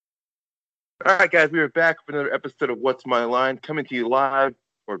All right, guys, we are back with another episode of What's My Line, coming to you live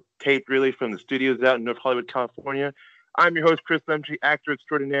or taped really from the studios out in North Hollywood, California. I'm your host, Chris Lemche, actor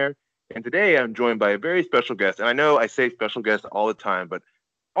extraordinaire, and today I'm joined by a very special guest. And I know I say special guest all the time, but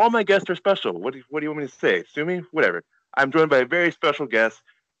all my guests are special. What do you want me to say? Sue me? Whatever. I'm joined by a very special guest,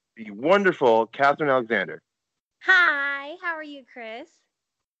 the wonderful Kathryn Alexander. Hi, how are you, Chris?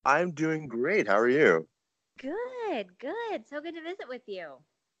 I'm doing great. How are you? Good, good. So good to visit with you.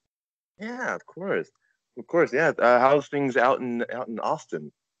 Yeah, of course. Of course, yeah. How's things out in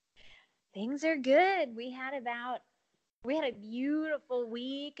Austin? Things are good. We had a beautiful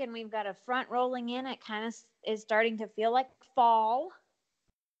week and we've got a front rolling in. It kind of is starting to feel like fall.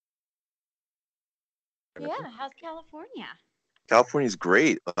 Yeah, how's California? California's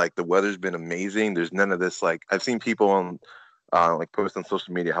great. Like the weather's been amazing. There's none of this like I've seen people on like post on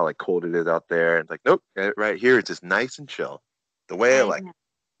social media how like cold it is out there. It's like nope, right here it's just nice and chill. The way I I like. know.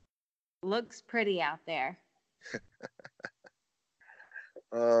 Looks pretty out there.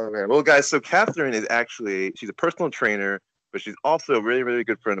 Oh man. Well guys, so Kathryn is actually she's a personal trainer, but she's also a really, really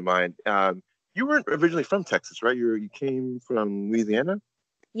good friend of mine. You weren't originally from Texas, right? You came from Louisiana?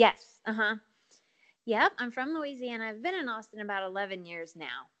 Yes, uh-huh. Yep, I'm from Louisiana. I've been in Austin about 11 years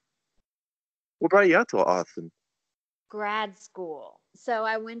now. What brought you out to Austin? Grad school. So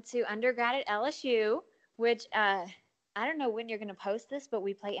I went to undergrad at LSU, which I don't know when you're going to post this, but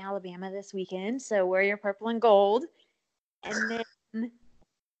we play Alabama this weekend. So wear your purple and gold. And then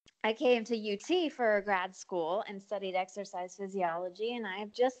I came to UT for grad school and studied exercise physiology, and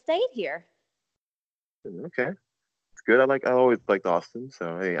I've just stayed here. Okay. It's good. I always liked Austin,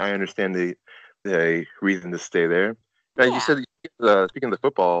 so hey, I understand the reason to stay there. Now you Yeah, said speaking of the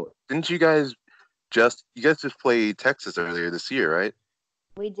football, didn't you guys just played Texas earlier this year, right?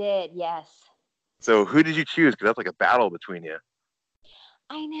 we did. Yes. So who did you choose? Because that's like a battle between you.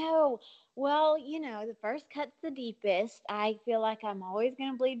 I know. Well, the first cut's the deepest. I feel like I'm always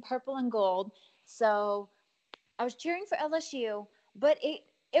going to bleed purple and gold. So I was cheering for LSU, but it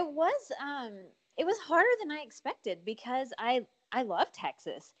was harder than I expected because I love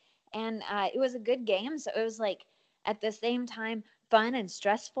Texas, and it was a good game. So it was like at the same time fun and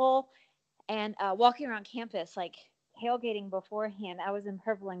stressful, and walking around campus like tailgating beforehand. I was in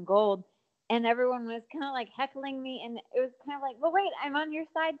purple and gold, and everyone was kind of like heckling me, and it was kind of like, well, wait, I'm on your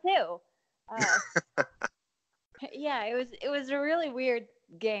side too. Uh, yeah, it was a really weird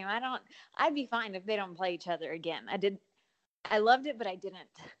game. I'd be fine if they don't play each other again. I loved it, but I didn't.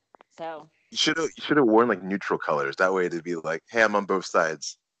 So You should have worn like neutral colors. That way it'd be like, hey, I'm on both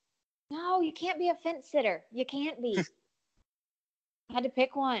sides. no, you can't be a fence sitter. You can't be. I had to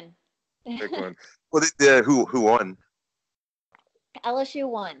pick one. Pick one. Well, who won? LSU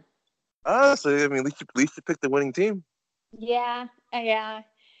won. Oh, so I mean, at least you picked the winning team. Yeah, yeah.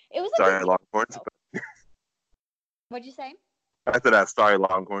 It was a Sorry, good game. Longhorns. What'd you say? I said sorry,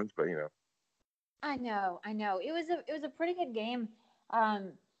 Longhorns, but you know. I know, I know. It was a pretty good game.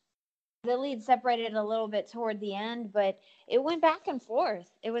 Um, the lead separated a little bit toward the end, but it went back and forth.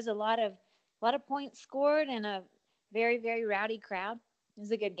 It was a lot of points scored and a very, very rowdy crowd. It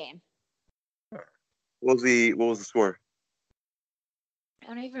was a good game. What was the score? I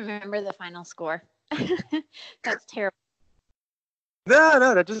don't even remember the final score. That's terrible. No,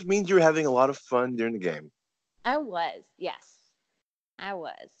 no, that just means you were having a lot of fun during the game. I was, yes, I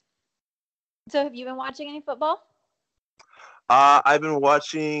was. So, have you been watching any football? I've been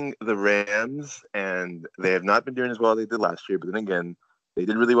watching the Rams, and they have not been doing as well as they did last year. But then again, they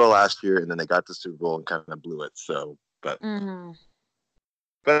did really well last year, and then they got to the Super Bowl and kind of blew it. So, but Mm-hmm.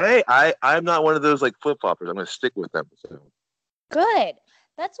 but hey, I'm not one of those like flip floppers. I'm going to stick with them. So Good.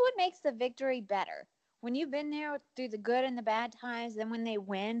 That's what makes the victory better. When you've been there through the good and the bad times, then when they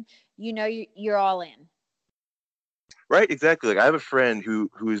win, you're all in. right, exactly. Like I have a friend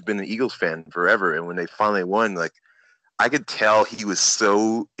who's been an Eagles fan forever, and when they finally won, like I could tell he was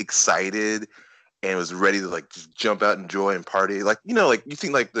so excited and was ready to like just jump out and joy and party. Like, like you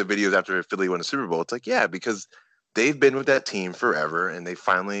think like the videos after Philly won the Super Bowl. It's like, yeah, because they've been with that team forever and they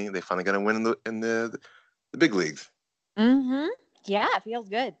finally got to win in the big leagues. Mm-hmm. Yeah, it feels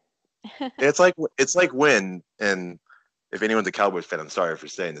good. It's like when, and if anyone's a Cowboys fan, I'm sorry for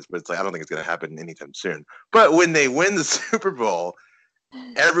saying this, but it's like I don't think it's going to happen anytime soon. But when they win the Super Bowl,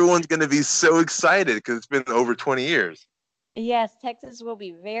 everyone's going to be so excited because it's been over 20 years. Yes, Texas will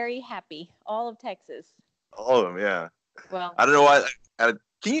be very happy. All of Texas. All of them, yeah. Well, I don't know why.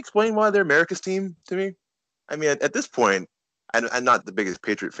 Can you explain why they're America's team to me? I mean, at this point, I'm not the biggest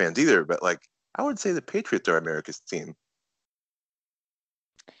Patriot fans either, but like I would say the Patriots are America's team.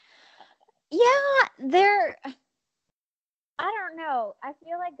 yeah, I don't know. I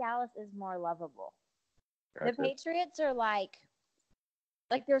feel like Dallas is more lovable. The Gotcha. Patriots are like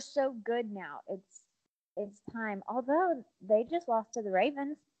they're so good now. It's time. Although they just lost to the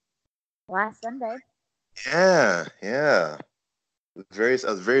Ravens last Sunday. Yeah, yeah. I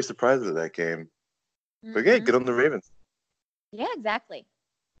was very surprised at that game. But yeah, Mhm. good on the Ravens. Yeah, exactly.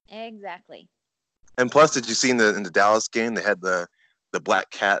 Exactly. And plus, did you see in the Dallas game they had the black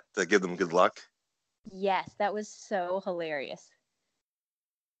cat to give them good luck? Yes, that was so hilarious.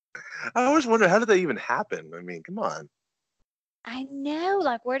 I always wonder how did that even happen? I mean, come on. I know.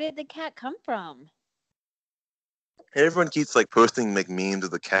 Like, where did the cat come from? Everyone keeps like posting like memes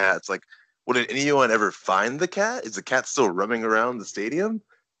of the cat. It's like, well, did anyone ever find the cat? Is the cat still roaming around the stadium?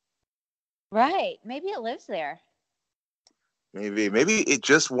 Right. Maybe it lives there. Maybe it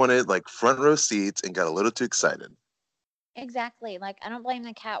just wanted like front row seats and got a little too excited. Exactly. Like, I don't blame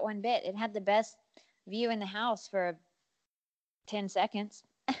the cat one bit. It had the best view in the house for 10 seconds.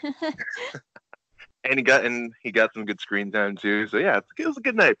 And he got some good screen time too. So yeah, it was a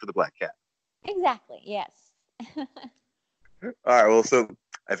good night for the black cat. Exactly. Yes. All right. Well, so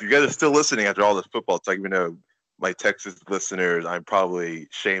if you guys are still listening after all this football talk, even though my Texas listeners, I probably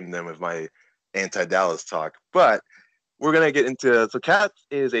shamed them with my anti-Dallas talk, but we're gonna get into. So Kat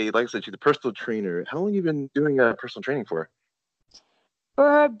is like I said, she's a personal trainer. How long have you been doing personal training for?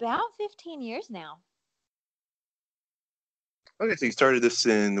 For about 15 years now. Okay, so you started this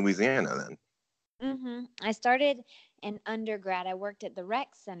in Louisiana then. I started in undergrad. I worked at the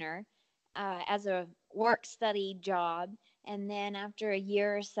rec center as a work study job. And then after a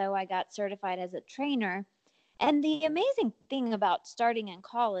year or so, I got certified as a trainer. And the amazing thing about starting in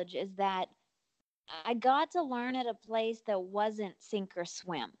college is that I got to learn at a place that wasn't sink or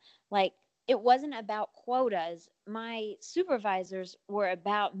swim. Like, it wasn't about quotas. My supervisors were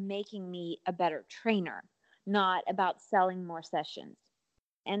about making me a better trainer, not about selling more sessions.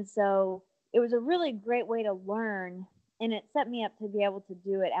 And so it was a really great way to learn, and it set me up to be able to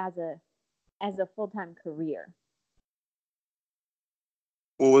do it as a full-time career.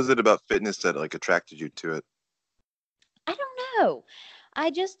 What was it about fitness that like attracted you to it? I don't know. I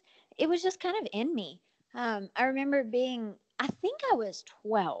just it was just kind of in me. I remember being I think I was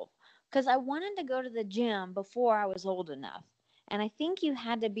 12 because I wanted to go to the gym before I was old enough. And I think you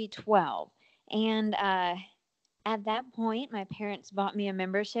had to be 12. And at that point, my parents bought me a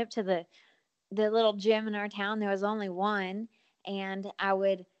membership to the little gym in our town. There was only one, and I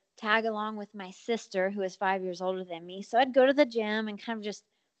would tag along with my sister, who is 5 years older than me. So I'd go to the gym and kind of just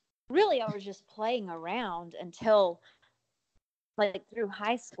really, I was just playing around until like through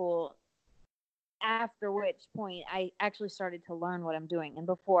high school. After which point, I actually started to learn what I'm doing, and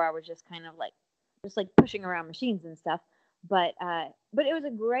before I was just kind of like just like pushing around machines and stuff. But it was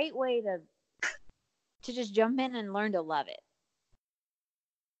a great way to just jump in and learn to love it.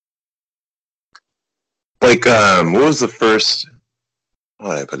 Like, what was the first?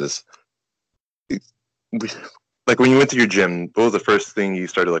 How do I put this? Like when you went to your gym, what was the first thing you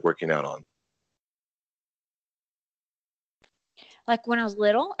started like working out on? Like when I was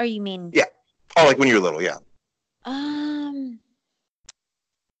little, or you mean? Yeah. Oh, like when you were little, yeah. Um,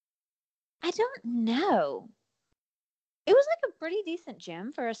 I don't know. It was like a pretty decent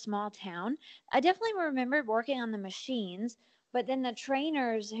gym for a small town. I definitely remembered working on the machines, but then the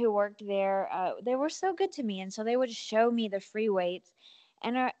trainers who worked there, they were so good to me, and so they would show me the free weights.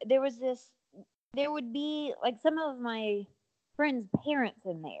 And there would be like some of my friends' parents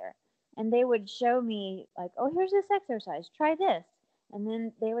in there, and they would show me like, oh, here's this exercise, try this, and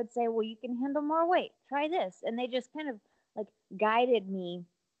then they would say, well, you can handle more weight, try this, and they just kind of like guided me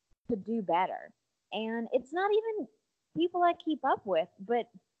to do better. And it's not even people I keep up with, but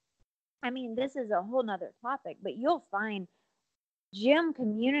I mean, this is a whole nother topic, but you'll find gym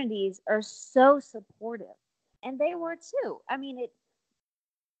communities are so supportive. And they were too. I mean,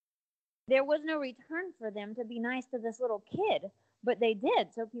 there was no return for them to be nice to this little kid, but they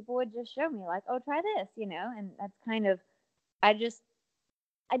did. So people would just show me like, "Oh, try this," and that's kind of I just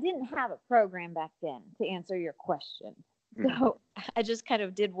I didn't have a program back then to answer your question. Mhm. So I just kind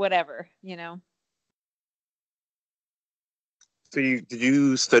of did whatever. So did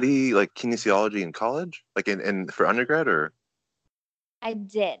you study like kinesiology in college, like in for undergrad or? I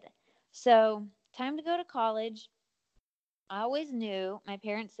did. So, time to go to college. I always knew my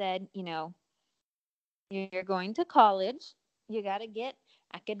parents said, you're going to college, you got to get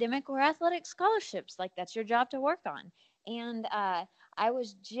academic or athletic scholarships. Like, that's your job to work on. And I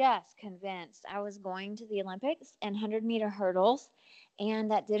was just convinced I was going to the Olympics and 100-meter hurdles, and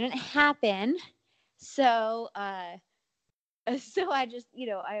that didn't happen. So, so I just,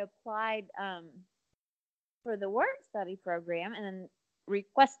 I applied for the work study program and then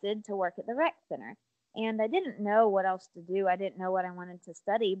requested to work at the rec center. And I didn't know what else to do. I didn't know what I wanted to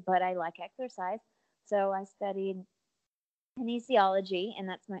study, but I like exercise. So I studied kinesiology, and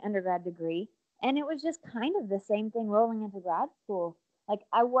that's my undergrad degree. And it was just kind of the same thing rolling into grad school. Like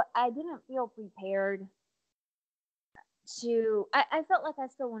I didn't feel prepared I felt like I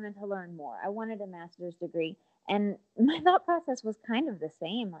still wanted to learn more. I wanted a master's degree. And my thought process was kind of the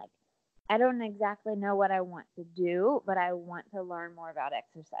same. Like, I don't exactly know what I want to do, but I want to learn more about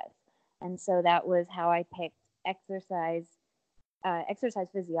exercise. And so that was how I picked exercise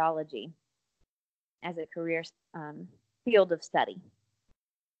physiology as a career field of study.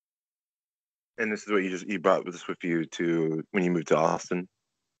 And this is what you brought this with you to when you moved to Austin?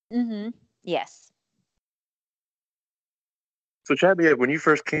 Mm-hmm. Yes. So Chad, when you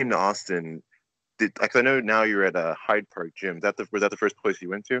first came to Austin, because I know now you're at a Hyde Park gym. Was that the first place you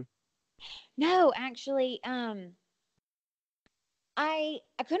went to? No, actually, I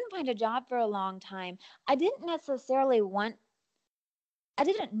couldn't find a job for a long time. I didn't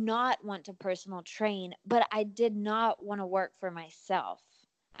not want to personal train, but I did not want to work for myself.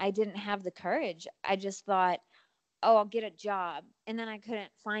 I didn't have the courage. I just thought, oh, I'll get a job. And then I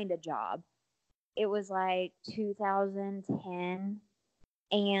couldn't find a job. It was like 2010.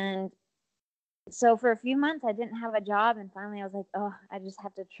 And so for a few months, I didn't have a job. And finally, I was like, oh, I just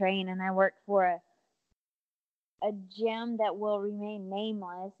have to train. And I worked for a gym that will remain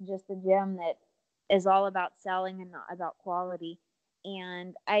nameless, just a gym that is all about selling and not about quality.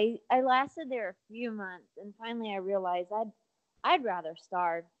 And I lasted there a few months, and finally I realized I'd rather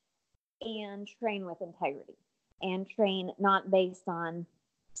starve and train with integrity and train not based on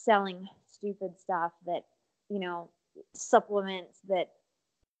selling stupid stuff that, supplements that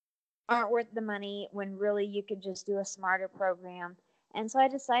aren't worth the money when really you could just do a smarter program. And so I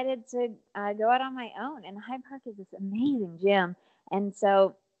decided to go out on my own. And Hyde Park is this amazing gym. And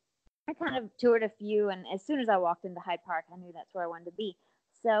so I kind of toured a few. And as soon as I walked into Hyde Park, I knew that's where I wanted to be.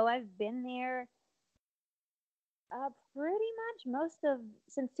 So I've been there pretty much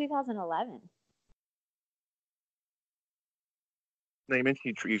since 2011. Now you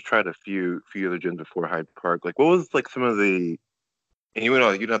mentioned you've tried a few other gyms before Hyde Park. Like, what was like some of the and you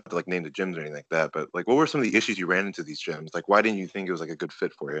don't have to like name the gyms or anything like that, but like what were some of the issues you ran into these gyms? Like, why didn't you think it was like a good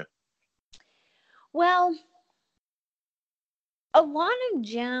fit for you? Well, a lot of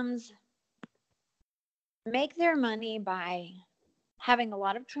gyms make their money by having a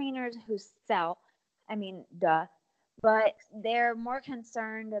lot of trainers who sell. I mean, duh. But they're more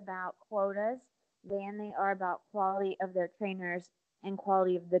concerned about quotas than they are about quality of their trainers and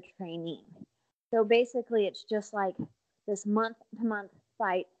quality of the training. So basically, it's just like this month to month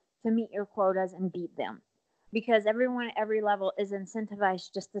fight to meet your quotas and beat them. Because everyone at every level is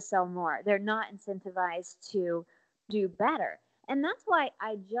incentivized just to sell more. They're not incentivized to do better. And that's why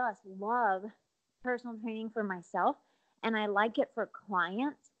I just love personal training for myself. And I like it for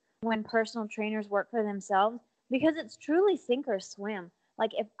clients when personal trainers work for themselves because it's truly sink or swim.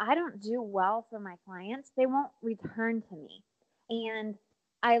 Like if I don't do well for my clients, they won't return to me. And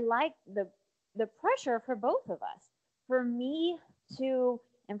I like the pressure for both of us. For me to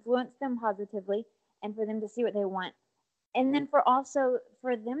influence them positively and for them to see what they want. And then for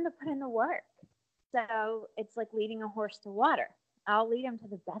them to put in the work. So it's like leading a horse to water. I'll lead them to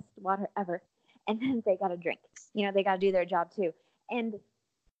the best water ever. And then they got to drink. They got to do their job too. And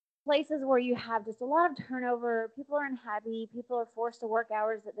places where you have just a lot of turnover, people are unhappy, people are forced to work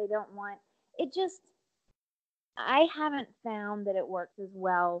hours that they don't want. I haven't found that it works as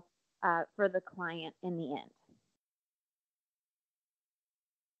well for the client in the end.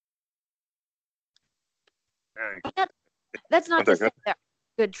 That's not to say there are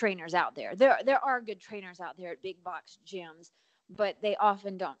good trainers out there. There are good trainers out there at big box gyms, but they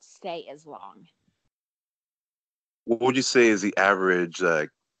often don't stay as long. What would you say is the average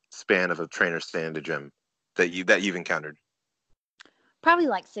span of a trainer staying in the gym that you've encountered? Probably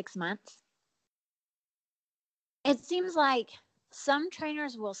like 6 months. It seems like some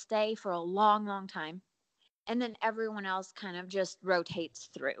trainers will stay for a long, long time, and then everyone else kind of just rotates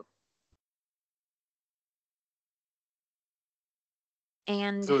through.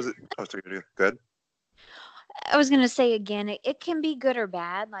 And so is it? Oh, sorry, good. I was going to say again, it can be good or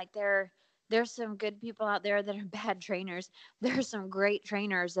bad. Like there's some good people out there that are bad trainers. There's some great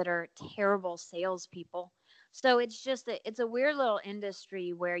trainers that are terrible salespeople. So it's a weird little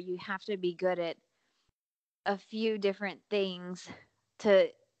industry where you have to be good at a few different things to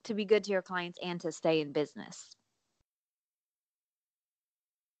be good to your clients and to stay in business.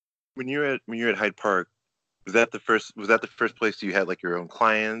 When you're at Hyde Park, Was that the first place you had like your own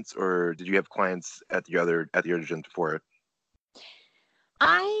clients, or did you have clients at the other gym before it?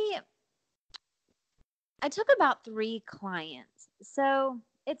 I I took about 3 clients. So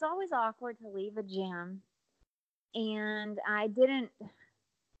it's always awkward to leave a gym. And I didn't,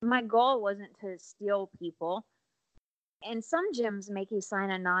 my goal wasn't to steal people. And some gyms make you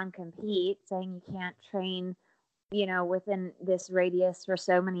sign a non compete saying you can't train, within this radius for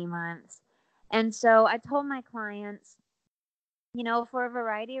so many months. And so I told my clients, for a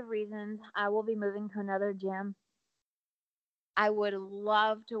variety of reasons, I will be moving to another gym. I would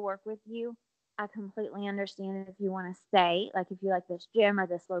love to work with you. I completely understand if you want to stay, like if you like this gym or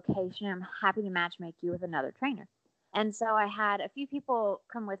this location, I'm happy to match make you with another trainer. And so I had a few people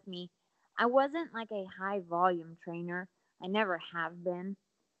come with me. I wasn't like a high volume trainer. I never have been.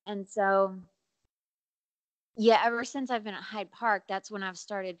 And so, yeah, ever since I've been at Hyde Park, that's when I've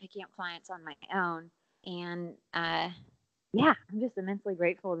started picking up clients on my own. And yeah, I'm just immensely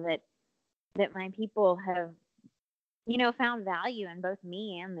grateful that my people have, found value in both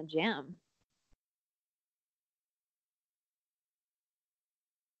me and the gym.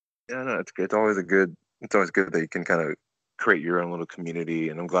 Yeah, no, it's good. It's always good that you can kind of create your own little community,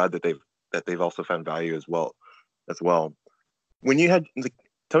 and I'm glad that they've also found value as well. When you had, like,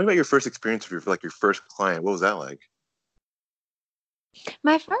 tell me about your first experience with your first client. What was that like?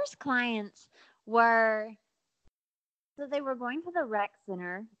 My first clients were so they were going to the rec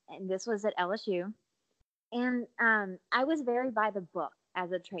center, and this was at LSU. And I was very by the book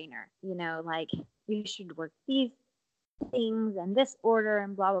as a trainer, like you should work these things and this order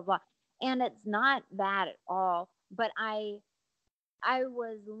and blah blah blah. And it's not bad at all, but I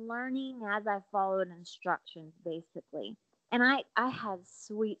was learning as I followed instructions basically. And I had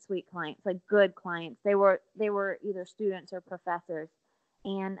sweet clients, like good clients. They were either students or professors,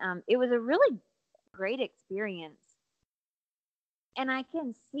 and it was a really great experience. And I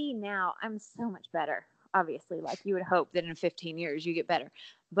can see now I'm so much better. Obviously, like you would hope that in 15 years you get better,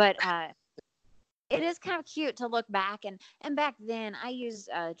 but it is kind of cute to look back and back then I used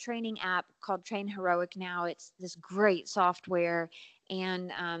a training app called Train Heroic. Now it's this great software,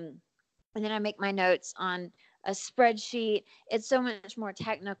 and then I make my notes on a spreadsheet. It's so much more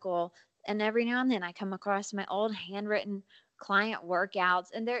technical, and every now and then I come across my old handwritten client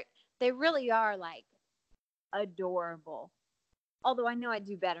workouts, and they really are like adorable. Although I know I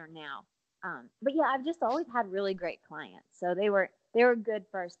do better now. But yeah, I've just always had really great clients, so they were good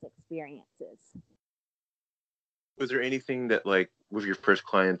first experiences. Was there anything that, like, with your first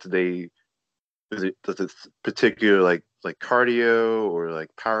clients, does it particular, like cardio or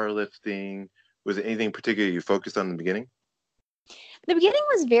like powerlifting? Was it anything particular you focused on in the beginning? The beginning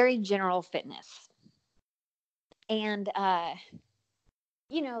was very general fitness, and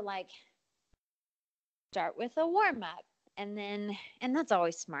like start with a warm up, and that's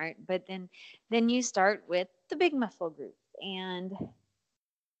always smart. But then you start with the big muscle groups and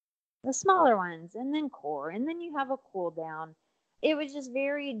the smaller ones, and then core, and then you have a cool down. It was just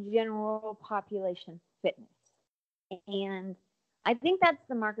very general population fitness. And I think that's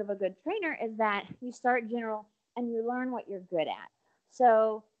the mark of a good trainer is that you start general and you learn what you're good at.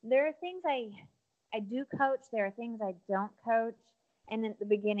 So there are things I do coach, there are things I don't coach. And at the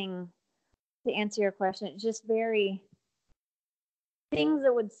beginning, to answer your question, it's just very things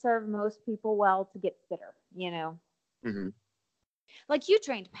that would serve most people well to get fitter. Mm-hmm. Like you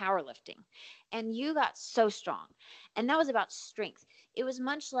trained powerlifting and you got so strong. And that was about strength. It was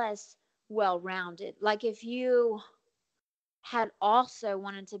much less well rounded. Like if you had also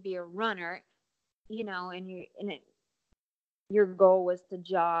wanted to be a runner, your goal was to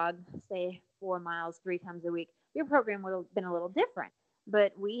jog, say 4 miles 3 times a week, your program would have been a little different.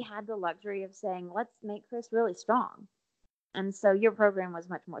 But we had the luxury of saying, let's make Chris really strong. And so your program was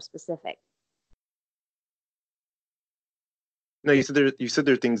much more specific. No, you said there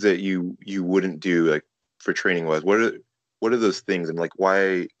are things that you wouldn't do, like, for training wise. What are those things, and like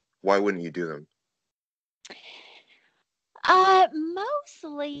why wouldn't you do them?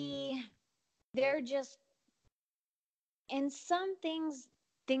 Mostly they're just in some things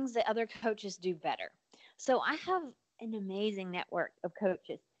that other coaches do better. So I have an amazing network of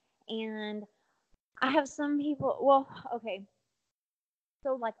coaches, and I have some people. Well, okay,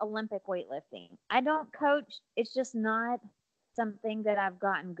 so like Olympic weightlifting, I don't coach. It's just not something that I've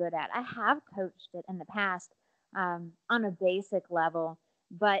gotten good at. I have coached it in the past on a basic level,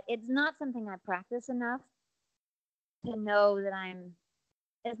 but it's not something I practice enough to know that I'm.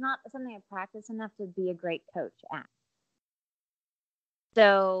 It's not something I practice enough to be a great coach at.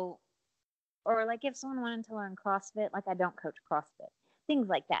 So, or like if someone wanted to learn CrossFit, like I don't coach CrossFit, things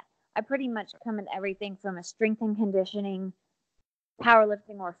like that. I pretty much come at everything from a strength and conditioning,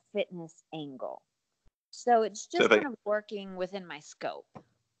 powerlifting, or fitness angle. So it's So just kind of working within my scope.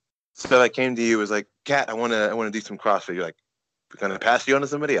 so if I came to you was like, Kat, I wanna do some CrossFit. You're like, we're gonna pass you on to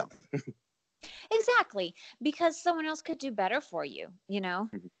somebody else. Exactly, because someone else could do better for you, you know?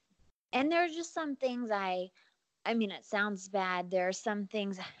 Mhm. And there are just some things I mean, it sounds bad. There are some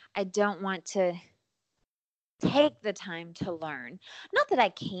things I don't want to take the time to learn. Not that I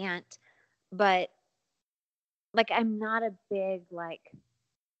can't, but like I'm not a big like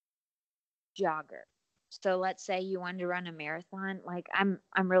jogger. So let's say you want to run a marathon, like I'm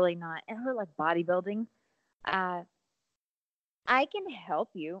really not. And for like bodybuilding, uh I can help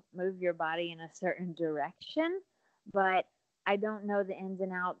you move your body in a certain direction, but I don't know the ins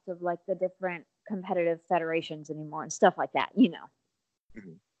and outs of like the different competitive federations anymore and stuff like that, you know.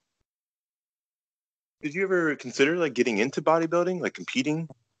 Mhm. Did you ever consider like getting into bodybuilding, like competing?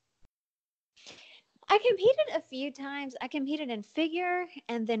 I competed a few times. I competed in figure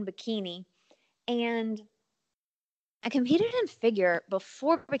and then bikini. And I competed in figure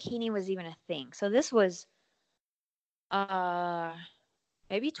before bikini was even a thing. So this was uh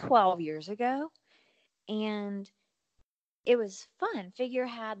maybe 12 years ago, and it was fun. Figure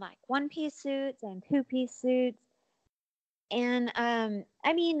had like one-piece suits and two-piece suits, and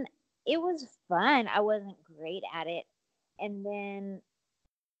I mean, it was fun. I wasn't great at it. And then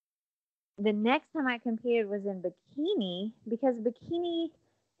the next time I competed was in bikini, because bikini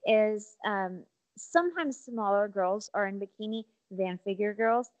is sometimes smaller girls are in bikini than figure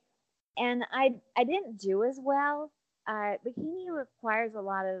girls, and I didn't do as well. Bikini requires a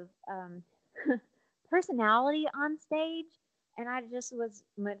lot of personality on stage, and I just was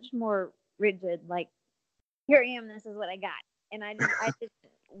much more rigid. Like, here I am. This is what I got, and I didn't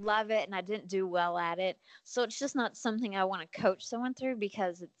love it, and I didn't do well at it. So it's just not something I want to coach someone through,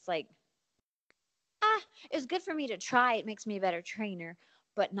 because it's like, it's good for me to try. It makes me a better trainer,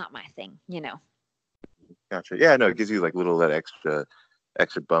 but not my thing, you know. Gotcha. Yeah, no, it gives you like little that extra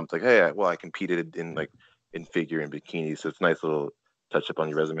bump. Like, hey, well, I competed in like in figure and bikini, so it's a nice little touch up on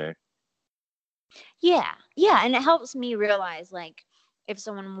your resume. Yeah, yeah, and it helps me realize, like, if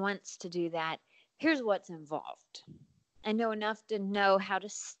someone wants to do that, here's what's involved. I know enough to know how to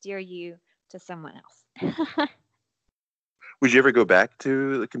steer you to someone else. Would you ever go back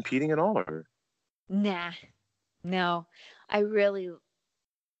to like, competing at all, or? Nah, no, I really,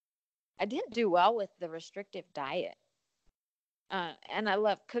 I didn't do well with the restrictive diet. And I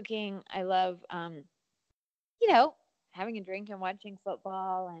love cooking. I love, you know, having a drink and watching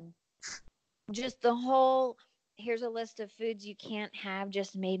football, and just the whole, here's a list of foods you can't have,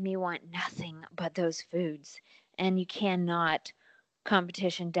 just made me want nothing but those foods. And you cannot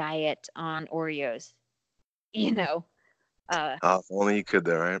competition diet on Oreos, you know. Oh, if only you could,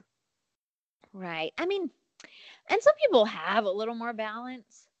 though, right? Right. I mean, and some people have a little more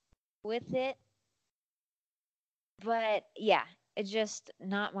balance with it, but yeah, it's just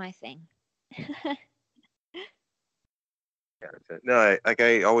not my thing. Yeah. No,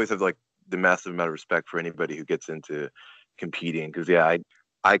 I always have like the massive amount of respect for anybody who gets into competing because yeah,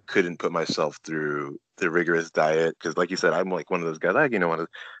 I couldn't put myself through the rigorous diet because like you said, I'm like one of those guys. I want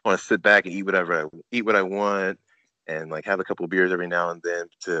to sit back and eat what I want and like have a couple of beers every now and then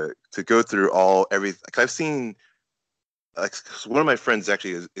to go through all everything. Cause I've seen like one of my friends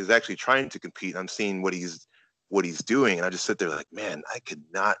actually is actually trying to compete. And I'm seeing what he's doing, and I just sit there like, man, I could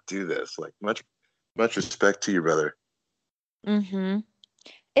not do this. Like much respect to you, brother. Mm-hmm.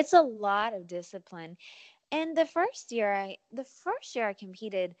 It's a lot of discipline. And the first year I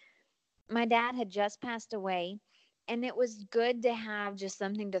competed, my dad had just passed away, and it was good to have just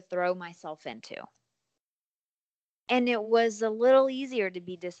something to throw myself into. And it was a little easier to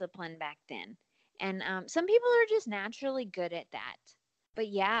be disciplined back then. And some people are just naturally good at that. But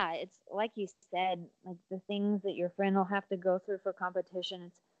yeah, it's like you said, like the things that your friend will have to go through for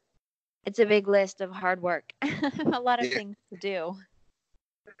competition. It's a big list of hard work, a lot of Yeah. things to do.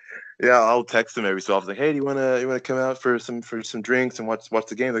 Yeah, I'll text him every so often, like, "Hey, do you wanna come out for some drinks and watch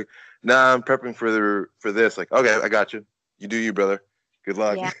the game?" Like, "Nah, I'm prepping for this." Like, "Okay, I got you. You do you, brother. Good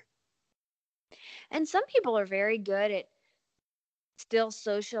luck." Yeah. And some people are very good at still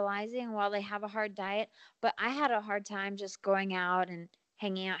socializing while they have a hard diet, but I had a hard time just going out and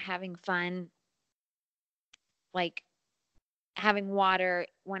hanging out, having fun, like having water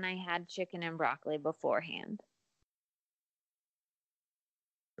when I had chicken and broccoli beforehand.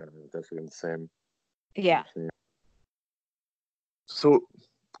 Definitely the same. Yeah. So,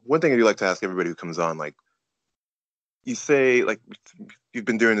 one thing I do like to ask everybody who comes on, like, you say, like, you've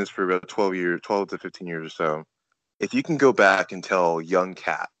been doing this for about 12 to 15 years or so. If you can go back and tell young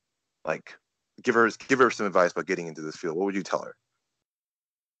Kat, like give her some advice about getting into this field, what would you tell her?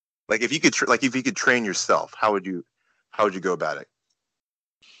 Like if you could train yourself, how would you go about it?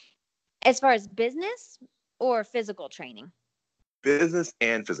 As far as business or physical training? Business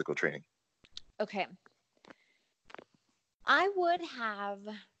and physical training. Okay. I would have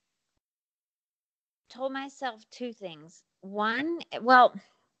told myself two things.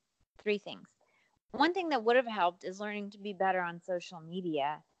 Three things. One thing that would have helped is learning to be better on social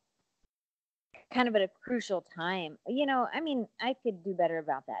media, kind of at a crucial time. I could do better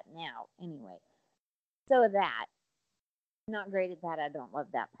about that now anyway. So not great at that. I don't love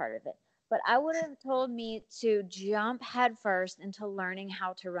that part of it. But I would have told me to jump headfirst into learning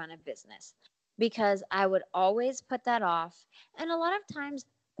how to run a business, because I would always put that off. And a lot of times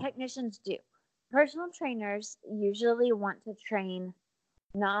technicians do. Personal trainers usually want to train,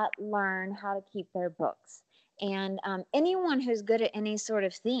 not learn how to keep their books. And anyone who's good at any sort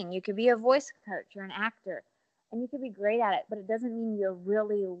of thing, you could be a voice coach or an actor, and you could be great at it, but it doesn't mean you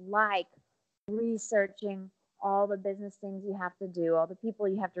really like researching all the business things you have to do, all the people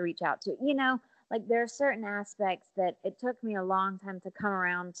you have to reach out to. Like there are certain aspects that it took me a long time to come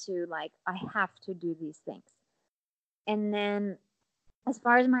around to, like, I have to do these things. And then as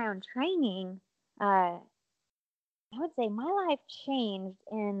far as my own training, I would say my life changed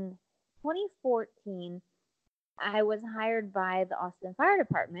in 2014. I was hired by the Austin Fire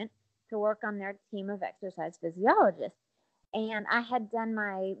Department to work on their team of exercise physiologists. And I had done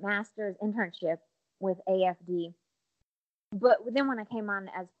my master's internship with AFD. But then when I came on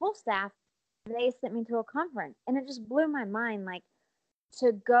as full staff, they sent me to a conference. And it just blew my mind, like,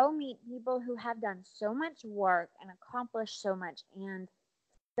 to go meet people who have done so much work and accomplished so much and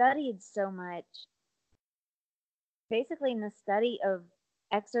studied so much, basically in the study of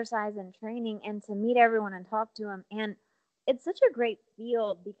exercise and training, and to meet everyone and talk to them. And it's such a great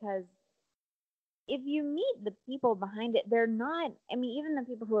field, because if you meet the people behind it, they're not, even the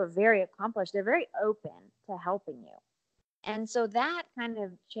people who are very accomplished, they're very open to helping you. And so that kind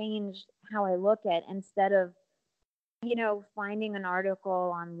of changed how I look at, instead of, finding an article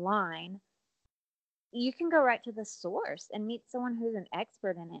online, you can go right to the source and meet someone who's an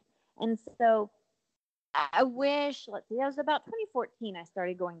expert in it. And so I wish, that was about 2014, I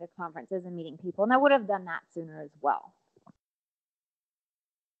started going to conferences and meeting people, and I would have done that sooner as well.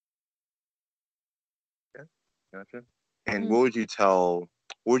 Okay, gotcha. And what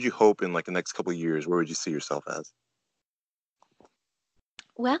would you hope in like the next couple of years, where would you see yourself as?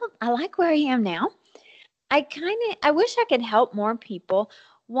 Well, I like where I am now. I wish I could help more people.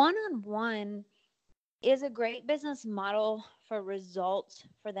 One-on-one is a great business model for results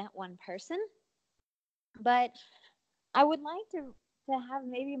for that one person. But I would like to have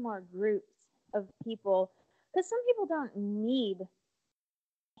maybe more groups of people, because some people don't need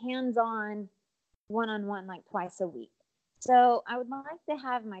hands-on one-on-one like twice a week. So I would like to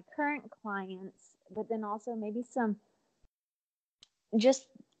have my current clients, but then also maybe some just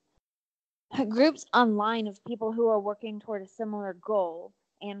groups online of people who are working toward a similar goal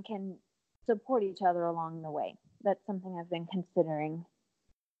and can support each other along the way. That's something I've been considering.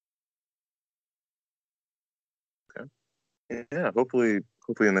 Okay. Yeah, hopefully in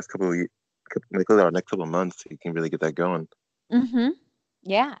the next couple of months, you can really get that going. Mm-hmm.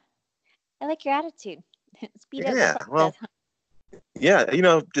 Yeah. I like your attitude. Speed up the process. Well, yeah,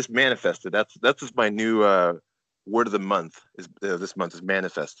 just manifest it. That's just my new word of the month. This month is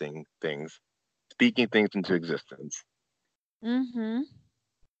manifesting things, speaking things into existence. Mm-hmm.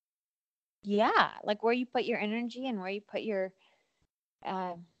 Yeah, like where you put your energy and where you put your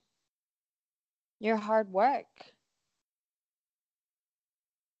hard work.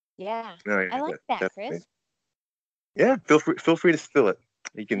 Yeah, I like that, definitely. Chris. Yeah, feel free to steal it.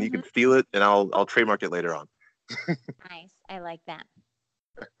 You can steal it, and I'll trademark it later on. Nice, I like that.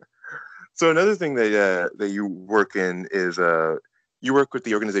 So another thing that you work in is you work with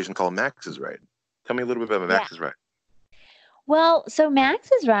the organization called Max's Ride. Tell me a little bit about Max's Ride. Well, so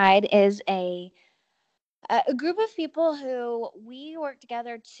Max's Ride is a group of people who we work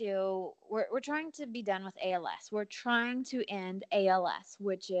together to. We're trying to be done with ALS. We're trying to end ALS,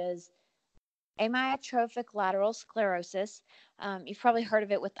 which is amyotrophic lateral sclerosis. You've probably heard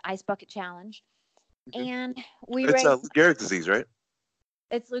of it with the Ice Bucket Challenge. Mm-hmm. And it's Lou Gehrig's disease, right?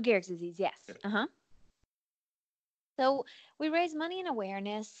 It's Lou Gehrig's disease, yes. Uh-huh. So we raise money and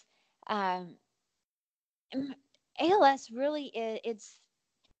awareness. ALS really is,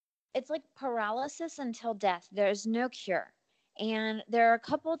 it's like paralysis until death. There's no cure. And there are a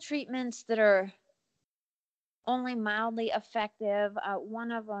couple treatments that are only mildly effective.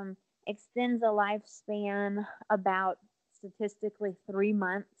 One of them extends a lifespan about statistically 3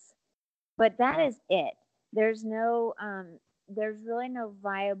 months. but that is it. There's no, there's really no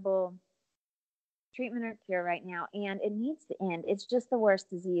viable treatment or cure right now, and it needs to end. It's just the worst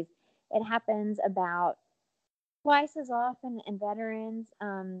disease. It happens about twice as often in veterans.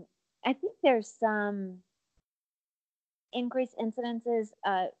 I think there's some increased incidences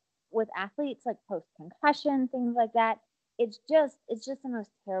with athletes, like post concussion, things like that. It's just the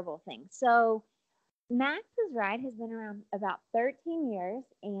most terrible thing. So Max's ride has been around about 13 years,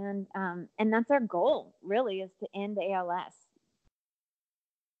 and that's our goal. Really, is to end ALS.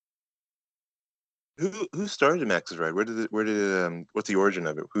 Who started Max's ride? What's the origin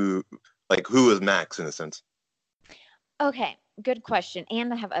of it? Who was Max in a sense? Okay, good question,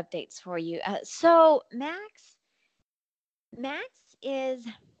 and I have updates for you. So Max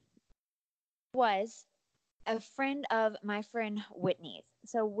was a friend of my friend Whitney's.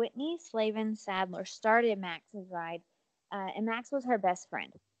 So Whitney Slavin Sadler started Max's ride, and Max was her best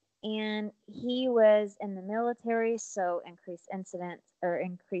friend. And he was in the military, so increased incidence or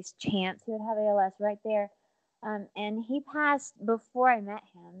increased chance he would have ALS right there. And he passed before I met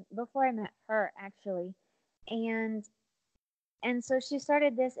him, before I met her actually, and so she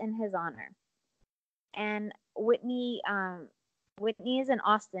started this in his honor. And Whitney is in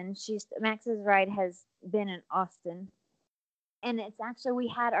Austin. Max's ride has been in Austin, and it's actually we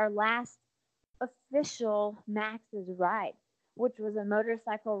had our last official Max's ride, which was a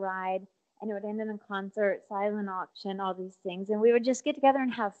motorcycle ride, and it would end in a concert, silent auction, all these things, and we would just get together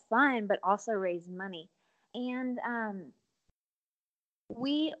and have fun, but also raise money. And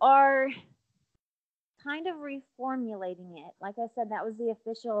we are kind of reformulating it. Like I said, that was the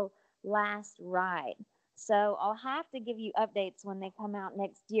official last ride. So I'll have to give you updates when they come out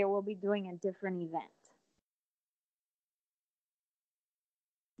next year. We'll be doing a different event.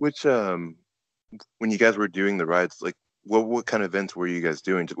 Which when you guys were doing the rides, like what kind of events were you guys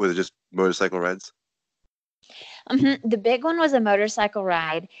doing? Was it just motorcycle rides? The big one was a motorcycle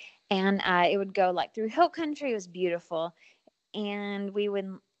ride, and it would go like through hill country. It was beautiful, and we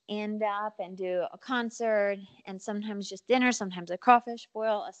would end up and do a concert, and sometimes just dinner, sometimes a crawfish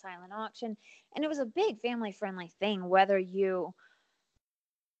boil, a silent auction, and it was a big family friendly thing, whether you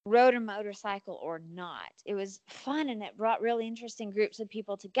rode a motorcycle or not. It was fun, and it brought really interesting groups of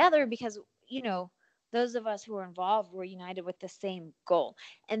people together because, those of us who were involved were united with the same goal.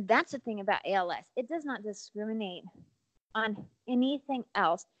 And that's the thing about ALS. It does not discriminate on anything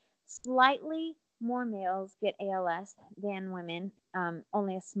else. Slightly more males get ALS than women,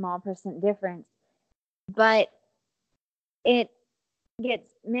 only a small percent difference. But it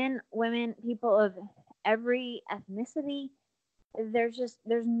gets men, women, people of every ethnicity. There's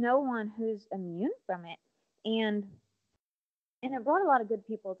no one who's immune from it, and it brought a lot of good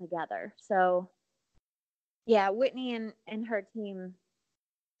people together. So yeah, Whitney and her team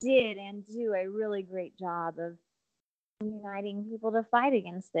did and do a really great job of uniting people to fight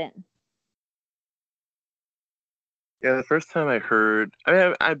against it. Yeah, the first time I heard,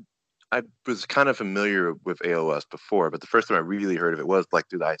 I was kind of familiar with ALS before, but the first time I really heard of it was like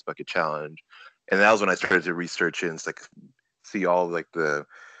through the Ice Bucket Challenge, and that was when I started to research it and like see all like the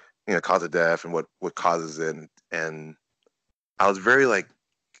cause of death and what causes it, and I was very like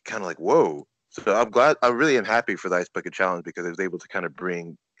kind of like whoa. So I'm glad. I really am happy for the Ice Bucket Challenge because it was able to kind of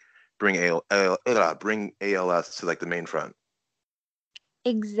bring ALS to like the main front.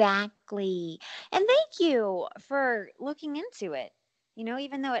 Exactly. And thank you for looking into it.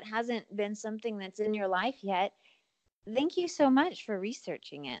 Even though it hasn't been something that's in your life yet, thank you so much for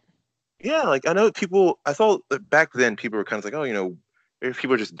researching it. Yeah, like I know people. I thought that back then people were kind of like, oh, if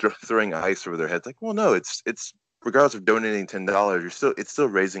people are just throwing ice over their heads. Like, well, no, it's regardless of donating $10, it's still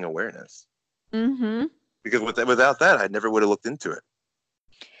raising awareness. Mm-hmm. Because without that, I never would have looked into it.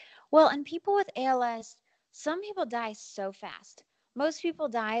 Well, and people with ALS, some people die so fast. Most people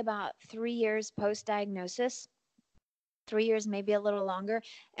die about 3 years post-diagnosis. 3 years, maybe a little longer.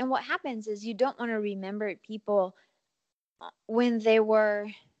 And what happens is you don't want to remember people when they were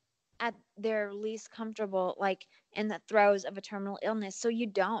at their least comfortable, like in the throes of a terminal illness. So you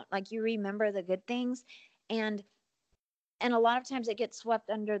don't, like, you remember the good things, and a lot of times it gets swept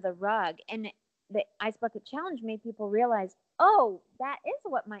under the rug. And the Ice Bucket Challenge made people realize, oh, that is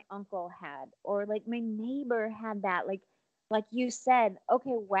what my uncle had, or like my neighbor had that. Like you said,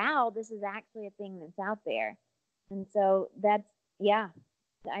 okay, wow, this is actually a thing that's out there. And so yeah,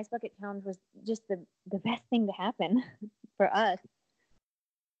 the Ice Bucket Challenge was just the best thing to happen for us.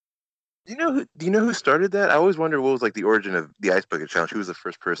 Do you know who started that? I always wonder what was like the origin of the Ice Bucket Challenge. Who was the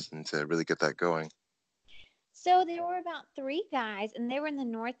first person to really get that going? So there were about 3 guys, and they were in the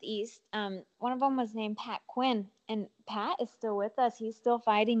Northeast. One of them was named Pat Quinn, and Pat is still with us. He's still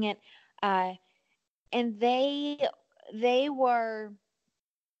fighting it. uh, and they were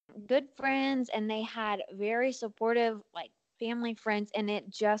good friends, and they had very supportive like family friends, and it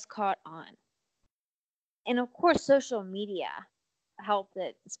just caught on. And of course, social media helped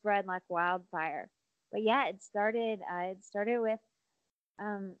it spread like wildfire. But yeah, it started. It started with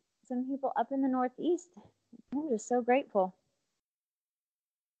um, some people up in the Northeast. I'm just so grateful.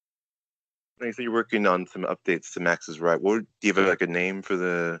 You said you're working on some updates to Max's Ride. Do you have like a name for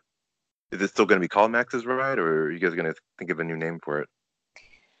the? Is it still going to be called Max's Ride, or are you guys going to think of a new name for it?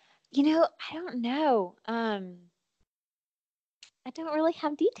 I don't know. I don't really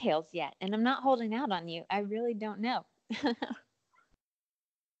have details yet, and I'm not holding out on you. I really don't know.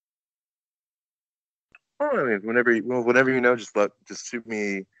 Oh, I mean, whenever you know, just shoot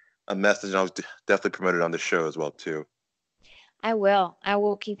me a message, and I'll definitely promote it on the show as well too. I will. I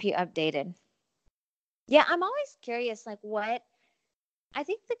will keep you updated. Yeah, I'm always curious, like what I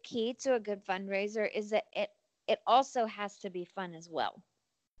think the key to a good fundraiser is that it also has to be fun as well.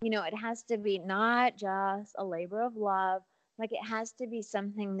 It has to be not just a labor of love, like it has to be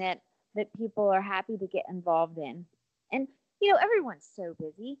something that people are happy to get involved in. And everyone's so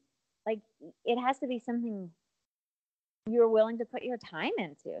busy. Like it has to be something you're willing to put your time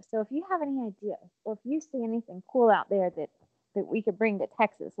into. So if you have any ideas or if you see anything cool out there that we could bring to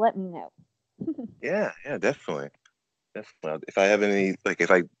Texas, let me know. Yeah, yeah, definitely, definitely. If I have any, like, if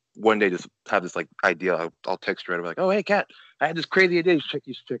I one day just have this like idea, I'll text her and be like, "Oh, hey, Kat, I had this crazy idea. You should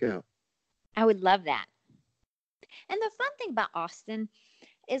check it out." I would love that. And the fun thing about Austin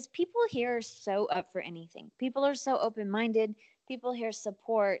is people here are so up for anything. People are so open minded. People here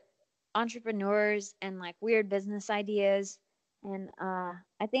support entrepreneurs and like weird business ideas. And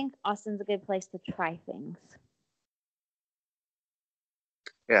I think Austin's a good place to try things.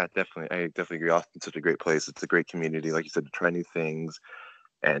 Yeah, definitely. I definitely agree. Austin's such a great place. It's a great community, like you said, to try new things,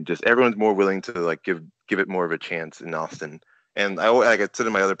 and just everyone's more willing to like give it more of a chance in Austin. And like I said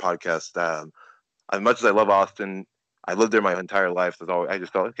in my other podcast, as much as I love Austin, I lived there my entire life. So I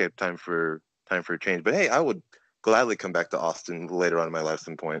just thought, okay, time for a change. But hey, I would gladly come back to Austin later on in my life at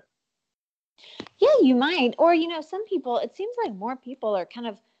some point. Yeah, you might. Or, some people, it seems like more people are kind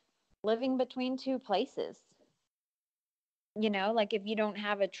of living between two places. Like if you don't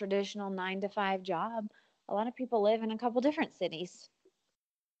have a traditional 9 to 5 job, a lot of people live in a couple different cities.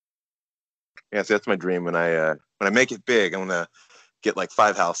 Yeah, so that's my dream. When I make it big, I'm gonna get like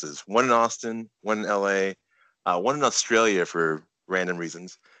 5 houses: one in Austin, one in LA, one in Australia for random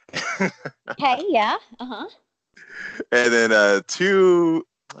reasons, Okay, yeah. Uh-huh. and then two,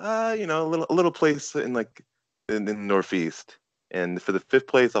 a little place in like in the Northeast. And for the fifth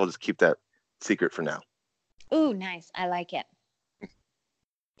place, I'll just keep that secret for now. Ooh, nice. I like it.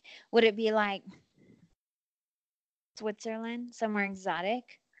 Would it be like Switzerland, somewhere exotic?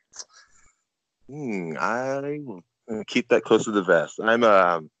 I will keep that close to the vest.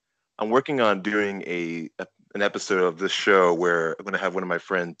 I'm working on doing an episode of this show where I'm gonna have one of my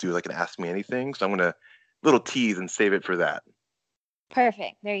friends do like an Ask Me Anything. So I'm gonna little tease and save it for that.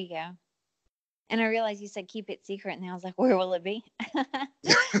 Perfect. There you go. And I realized you said keep it secret, and I was like, where will it be?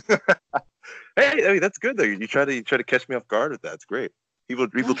 Hey, I mean, that's good though. You try to catch me off guard with that. It's great. People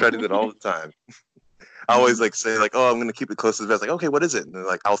try to do that all the time. I always like say like, oh, I'm gonna keep it close to the vest. Like, okay, what is it? And then,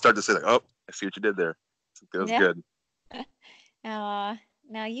 like I'll start to say like, oh, I see what you did there. That was Yeah. good.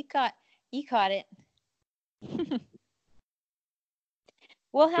 Now you caught it.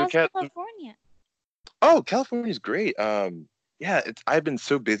 Well, So, how's Kat, California? oh, California's great. Yeah, I've been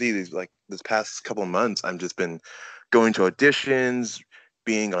so busy this past couple of months. I've just been going to auditions,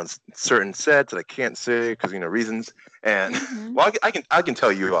 being on certain sets that I can't say because reasons. And Mm-hmm. well, I can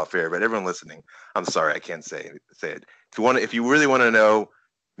tell you off air, but everyone listening, I'm sorry, I can't say it. If you really want to know,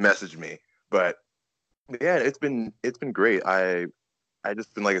 message me. But yeah, it's been great. I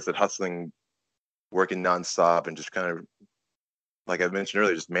just been, like I said, hustling, working nonstop, and just kind of like I mentioned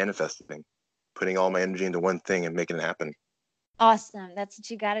earlier, just manifesting, putting all my energy into one thing and making it happen. Awesome. That's what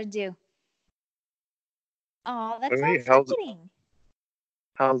you got to do. Oh, All that's so right, exciting.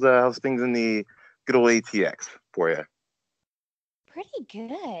 how's things in the good old ATX for you? Pretty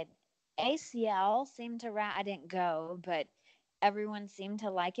good. ACL seemed to I didn't go, but everyone seemed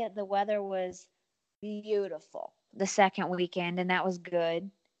to like it. The weather was beautiful the second weekend, and that was good.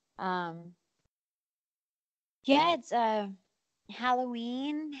 Um, yeah, it's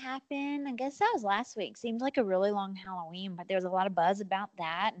Halloween happened. I guess that was last week. Seemed like a really long Halloween, but there was a lot of buzz about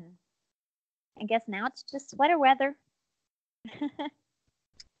that, and I guess now it's just sweater weather.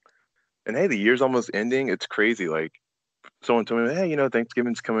 And hey, the year's almost ending. It's crazy. Like someone told me, hey,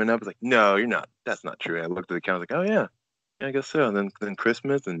 Thanksgiving's coming up. It's like, no, you're not. That's not true. And I looked at the calendar, like, oh yeah. Yeah, I guess so. And then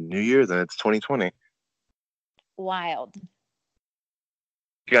Christmas and New Year's, and it's 2020. Wild.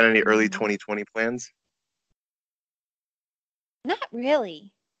 You got any early Mhm. 2020 plans? Not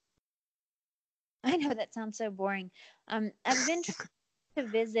really. I know that sounds so boring. I've been trying to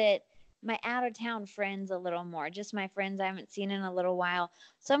visit my out of town friends a little more, just my friends I haven't seen in a little while.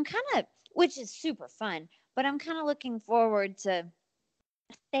 So I'm kind of, which is super fun, but I'm kind of looking forward to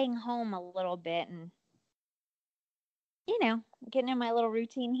staying home a little bit and, you know, getting in my little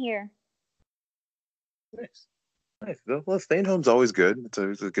routine here. Nice. Nice. Well, staying home's always good. It's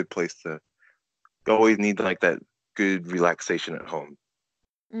always a good place to. You always need like that good relaxation at home.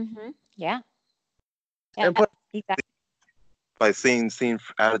 Yeah. Yeah. And plus, Exactly. by seeing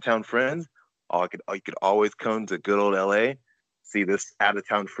out of town friends, you could always come to good old LA, see this out of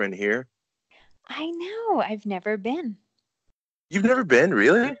town friend here. I know. I've never been. You've never been,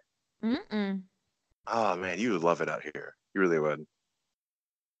 really? Mm-mm. Oh man, you would love it out here. You really would.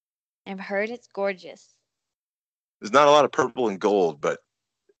 I've heard it's gorgeous. There's not a lot of purple and gold, but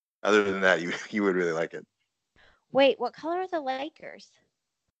other than that, you you would really like it. Wait, what color are the Lakers?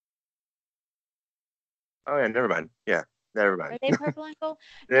 Oh yeah, never mind. Yeah, never mind. Are they purple and gold?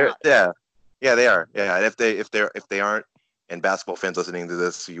 They're, Now, yeah, yeah, they are. Yeah, and if they aren't, and basketball fans listening to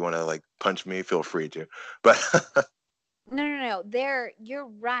this, you want to like punch me, feel free to. But no. You're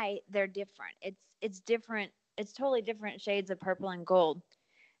right. They're different. It's different. It's totally different shades of purple and gold,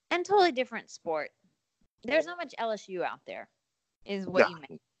 and totally different sport. There's not much LSU out there, is no, what you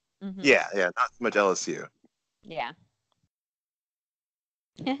meant. yeah, not so much LSU. Yeah.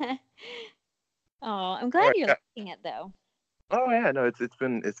 Oh, I'm All glad right. you're liking it though. Oh yeah, no, it's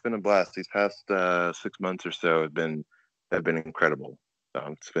been a blast. These past 6 months or so have been incredible.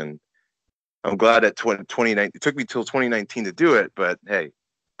 It's been. I'm glad that 2019. It took me till 2019 to do it, but hey,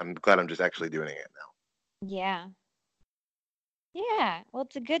 I'm glad I'm just actually doing it now. Yeah. Yeah. Well,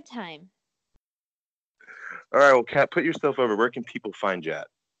 it's a good time. All right, well, Kat, put yourself over. Where can people find you at?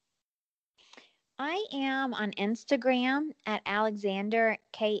 I am on Instagram at Alexander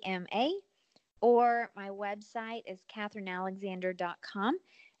KMA, or my website is kathrynalexander.com,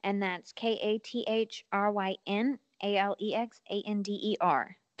 and that's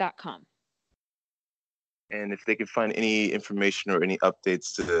KathrynAlexander.com. And if they can find any information or any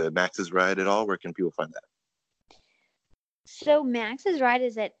updates to Max's ride at all, where can people find that? So Max's Ride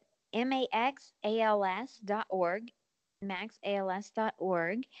is at maxals.org,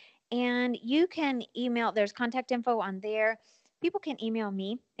 maxals.org. And you can email, there's contact info on there. People can email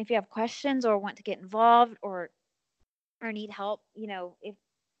me if you have questions or want to get involved or need help. If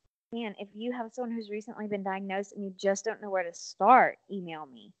you have someone who's recently been diagnosed and you just don't know where to start, email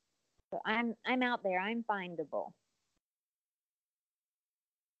me. So I'm out there. I'm findable.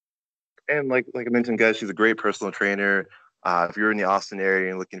 And like I mentioned, guys, she's a great personal trainer. If you're in the Austin area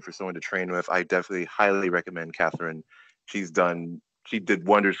and looking for someone to train with, I definitely highly recommend Kathryn. She did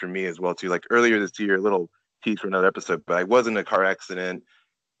wonders for me as well too. Like earlier this year, a little tease for another episode, but I was in a car accident,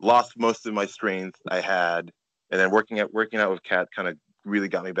 lost most of my strength I had, and then working out with Kat kind of really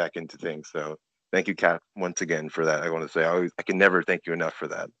got me back into things. So thank you, Kat, once again for that. I want to say I can never thank you enough for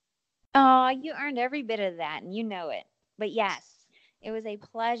that. Oh, you earned every bit of that, and you know it. But yes, it was a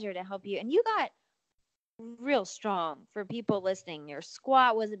pleasure to help you. And you got real strong for people listening. Your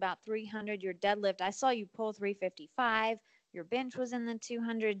squat was about 300. Your deadlift, I saw you pull 355. Your bench was in the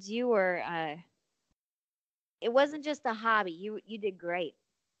 200s. You were, it wasn't just a hobby. You did great.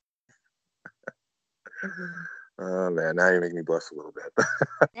 Oh man, now you're making me blush a little bit.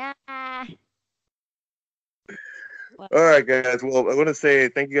 Ah, well, All right, guys. Well, I want to say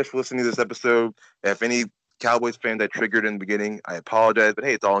thank you guys for listening to this episode. If any Cowboys fan that triggered in the beginning, I apologize, but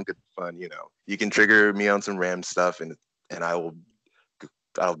hey, it's all in good fun. You can trigger me on some Rams stuff, and I'll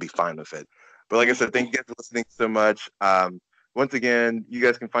be fine with it. But like I said, thank you guys for listening so much. Once again, you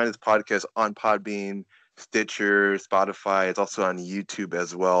guys can find this podcast on Podbean, Stitcher, Spotify. It's also on YouTube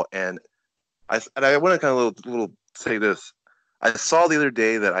as well. And I want to kind of little say this. I saw the other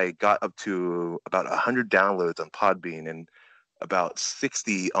day that I got up to about 100 downloads on Podbean and about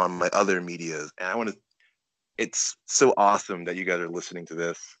 60 on my other medias. And I want to, it's so awesome that you guys are listening to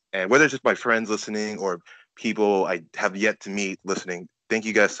this. And whether it's just my friends listening or people I have yet to meet listening, thank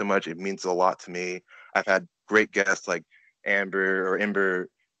you guys so much. It means a lot to me. I've had great guests like Ember,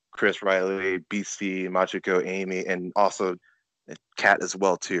 Chris Riley, BC, Machiko, Amy, and also Kat as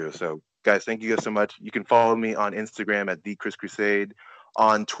well too. So guys, thank you guys so much. You can follow me on Instagram at the Chris Crusade,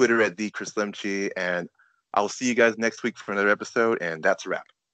 on Twitter at the Chris Lemchi, and I will see you guys next week for another episode. And that's a wrap.